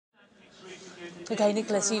Okay,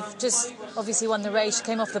 Nicholas, you've just obviously won the race. You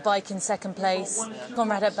came off the bike in second place.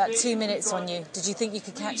 Conrad had about 2 minutes on you. Did you think you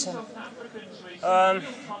could catch him?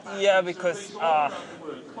 Yeah, because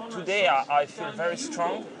today I feel very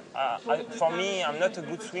strong. For me, I'm not a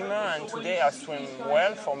good swimmer, and today I swim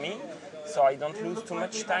well for me, so I don't lose too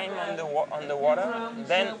much time on the water.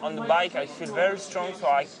 Then on the bike, I feel very strong, so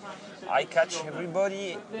I catch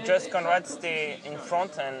everybody. Just Conrad stay in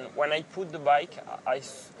front, and when I put the bike, I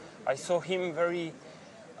saw him very.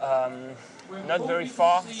 Not very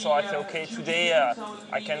far, so I thought, okay, today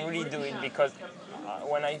I can really do it, because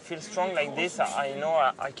when I feel strong like this, I know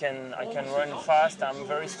I can run fast. I'm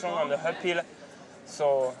very strong on the uphill,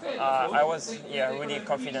 so I was really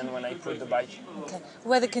confident when I put the bike. Okay.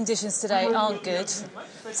 Weather conditions today aren't good.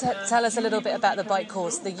 Tell us a little bit about the bike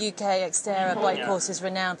course. The UK Xterra bike course is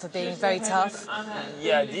renowned for being very tough.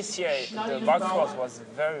 Yeah, this year the bike course was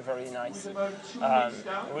very, very nice.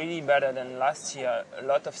 Really better than last year. A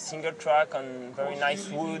lot of single track on very nice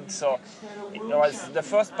wood. So it was, the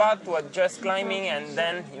first part was just climbing, and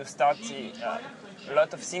then you start a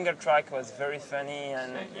lot of single track. Was very funny,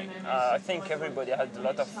 and I think everybody had a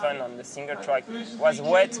lot of fun on the single track. It was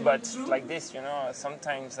wet, but like this,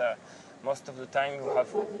 sometimes most of the time you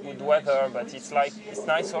have good weather, but it's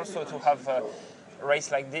nice also to have a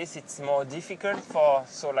race like this. It's more difficult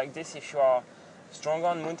so like this, if you are strong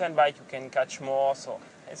on mountain bike, you can catch more, so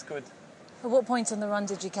it's good. At what point on the run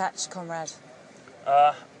did you catch Conrad?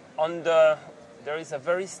 There is a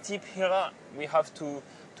very steep hill. We have to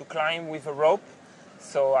climb with a rope.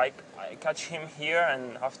 So I catch him here,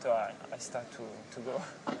 and after I start to go.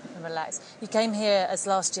 And relax. You came here as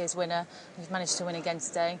last year's winner. You've managed to win again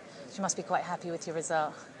today. You must be quite happy with your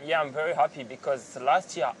result. Yeah, I'm very happy, because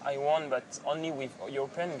last year I won, but only with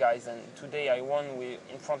European guys, and today I won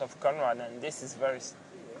in front of Conrad, and this is very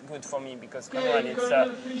good for me, because Conrad is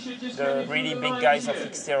the really big guys of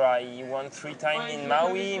Xterra. He won 3 times in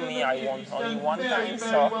Maui. Me, I won only 1 time.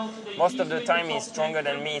 So most of the time he's stronger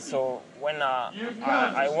than me. So when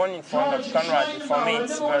I won in front of Conrad, for me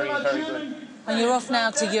it's very, very good. And you're off now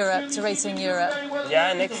to Europe, to race in Europe?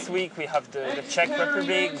 Yeah, next week we have the Czech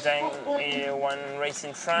Republic, then one race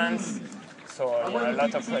in France. So a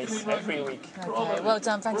lot of race every week. Okay, well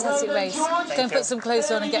done, fantastic race. Thank Go and put some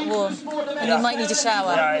clothes on and get warm. And you might need a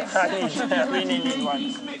shower. Yeah, I really need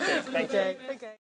one. Thank you. Okay.